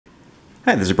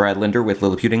Hi, this is Brad Linder with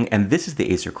Liliputing, and this is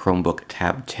the Acer Chromebook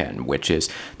Tab 10, which is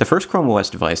the first Chrome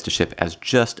OS device to ship as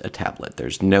just a tablet.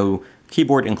 There's no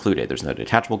keyboard included. There's no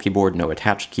detachable keyboard, no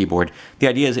attached keyboard. The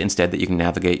idea is instead that you can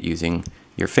navigate using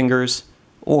your fingers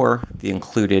or the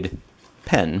included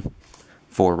pen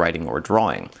for writing or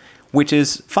drawing, which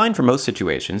is fine for most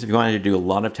situations. If you wanted to do a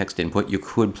lot of text input, you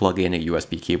could plug in a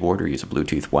USB keyboard or use a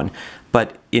Bluetooth one.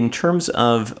 But in terms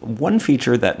of one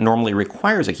feature that normally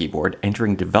requires a keyboard,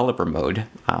 entering developer mode,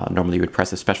 normally you would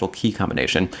press a special key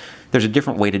combination. There's a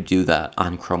different way to do that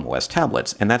on Chrome OS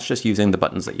tablets, and that's just using the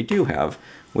buttons that you do have,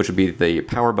 which would be the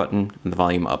power button and the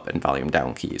volume up and volume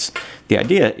down keys. The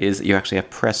idea is that you actually have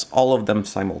to press all of them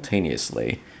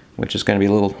simultaneously, which is going to be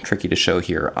a little tricky to show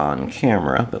here on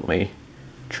camera, but let me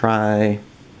try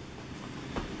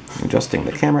adjusting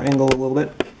the camera angle a little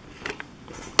bit.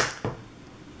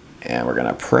 And we're going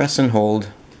to press and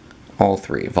hold all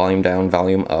three, volume down,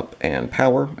 volume up, and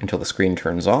power until the screen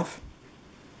turns off.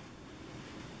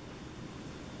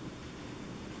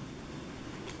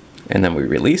 And then we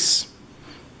release,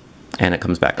 and it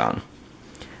comes back on.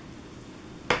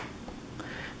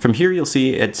 From here you'll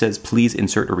see it says please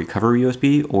insert a recovery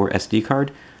USB or SD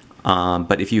card.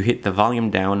 But if you hit the volume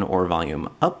down or volume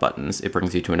up buttons, it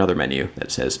brings you to another menu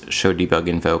that says show debug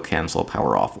info, cancel,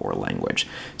 power off, or language.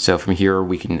 So from here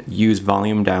we can use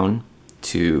volume down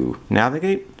to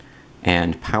navigate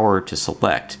and power to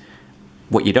select.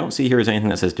 What you don't see here is anything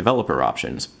that says developer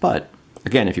options, but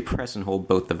again, if you press and hold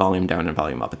both the volume down and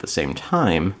volume up at the same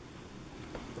time,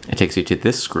 it takes you to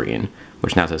this screen,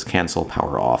 which now says cancel,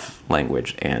 power off,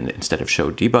 language, and instead of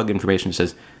show debug information, it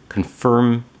says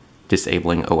confirm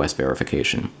disabling OS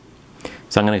verification.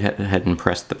 So I'm going to go ahead and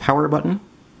press the power button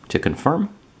to confirm.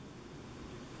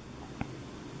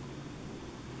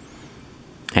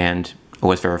 And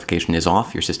OS verification is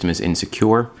off. Your system is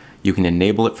insecure. You can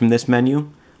enable it from this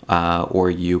menu, or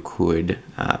you could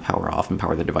power off and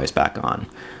power the device back on.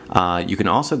 You can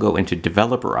also go into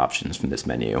developer options from this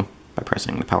menu by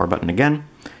pressing the power button again.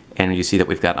 And you see that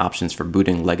we've got options for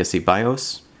booting legacy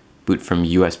BIOS, boot from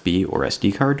USB or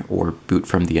SD card, or boot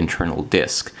from the internal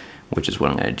disk, which is what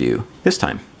I'm going to do this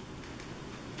time.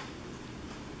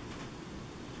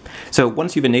 So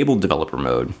once you've enabled developer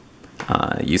mode,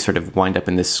 you sort of wind up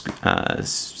in this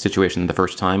situation the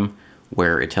first time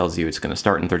where it tells you it's going to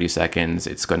start in 30 seconds,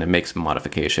 it's going to make some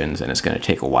modifications, and it's going to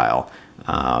take a while.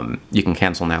 You can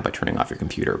cancel now by turning off your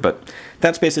computer, but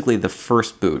that's basically the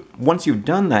first boot. Once you've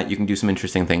done that, you can do some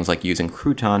interesting things like using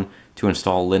Crouton to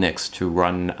install Linux to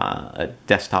run a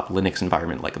desktop Linux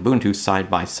environment like Ubuntu side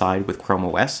by side with Chrome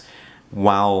OS.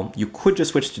 While you could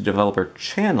just switch to developer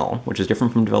channel, which is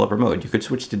different from developer mode, you could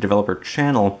switch to developer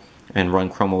channel and run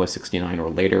Chrome OS 69 or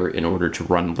later in order to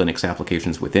run Linux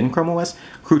applications within Chrome OS.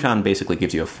 Crouton basically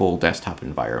gives you a full desktop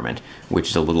environment, which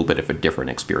is a little bit of a different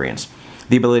experience.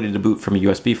 The ability to boot from a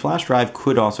USB flash drive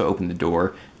could also open the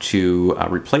door to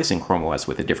replacing Chrome OS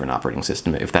with a different operating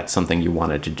system if that's something you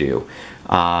wanted to do.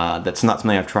 That's not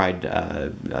something I've tried.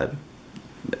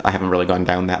 I haven't really gone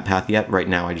down that path yet. Right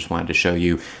now I just wanted to show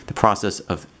you the process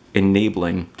of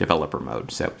enabling developer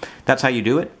mode. So that's how you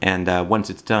do it, and once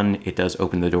it's done, it does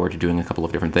open the door to doing a couple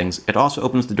of different things. It also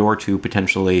opens the door to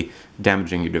potentially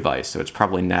damaging your device, so it's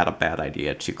probably not a bad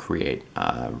idea to create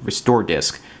a restore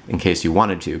disk in case you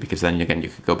wanted to, because then again you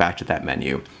could go back to that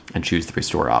menu and choose the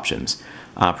restore options.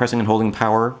 Pressing and holding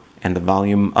power and the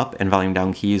volume up and volume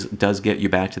down keys does get you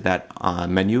back to that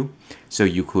menu, so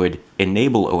you could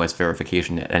enable OS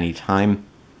verification at any time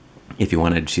if you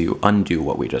wanted to undo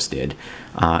what we just did.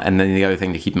 And then the other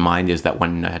thing to keep in mind is that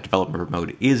when developer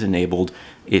mode is enabled,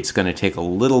 it's going to take a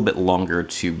little bit longer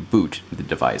to boot the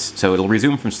device. So it'll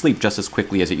resume from sleep just as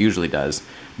quickly as it usually does,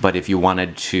 but if you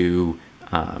wanted to,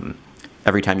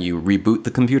 every time you reboot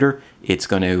the computer, it's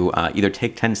going to either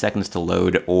take 10 seconds to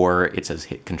load, or it says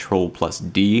hit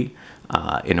Control+D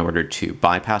in order to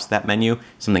bypass that menu,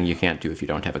 something you can't do if you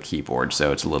don't have a keyboard,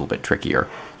 so it's a little bit trickier.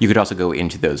 You could also go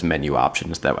into those menu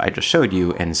options that I just showed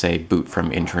you and say boot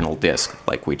from internal disk,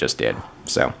 like we just did.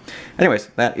 So anyways,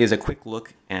 that is a quick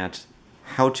look at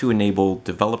how to enable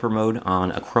developer mode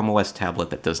on a Chrome OS tablet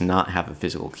that does not have a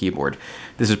physical keyboard.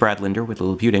 This is Brad Linder with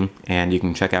Liliputing, and you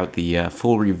can check out the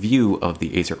full review of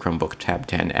the Acer Chromebook Tab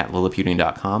 10 at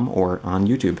liliputing.com or on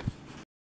YouTube.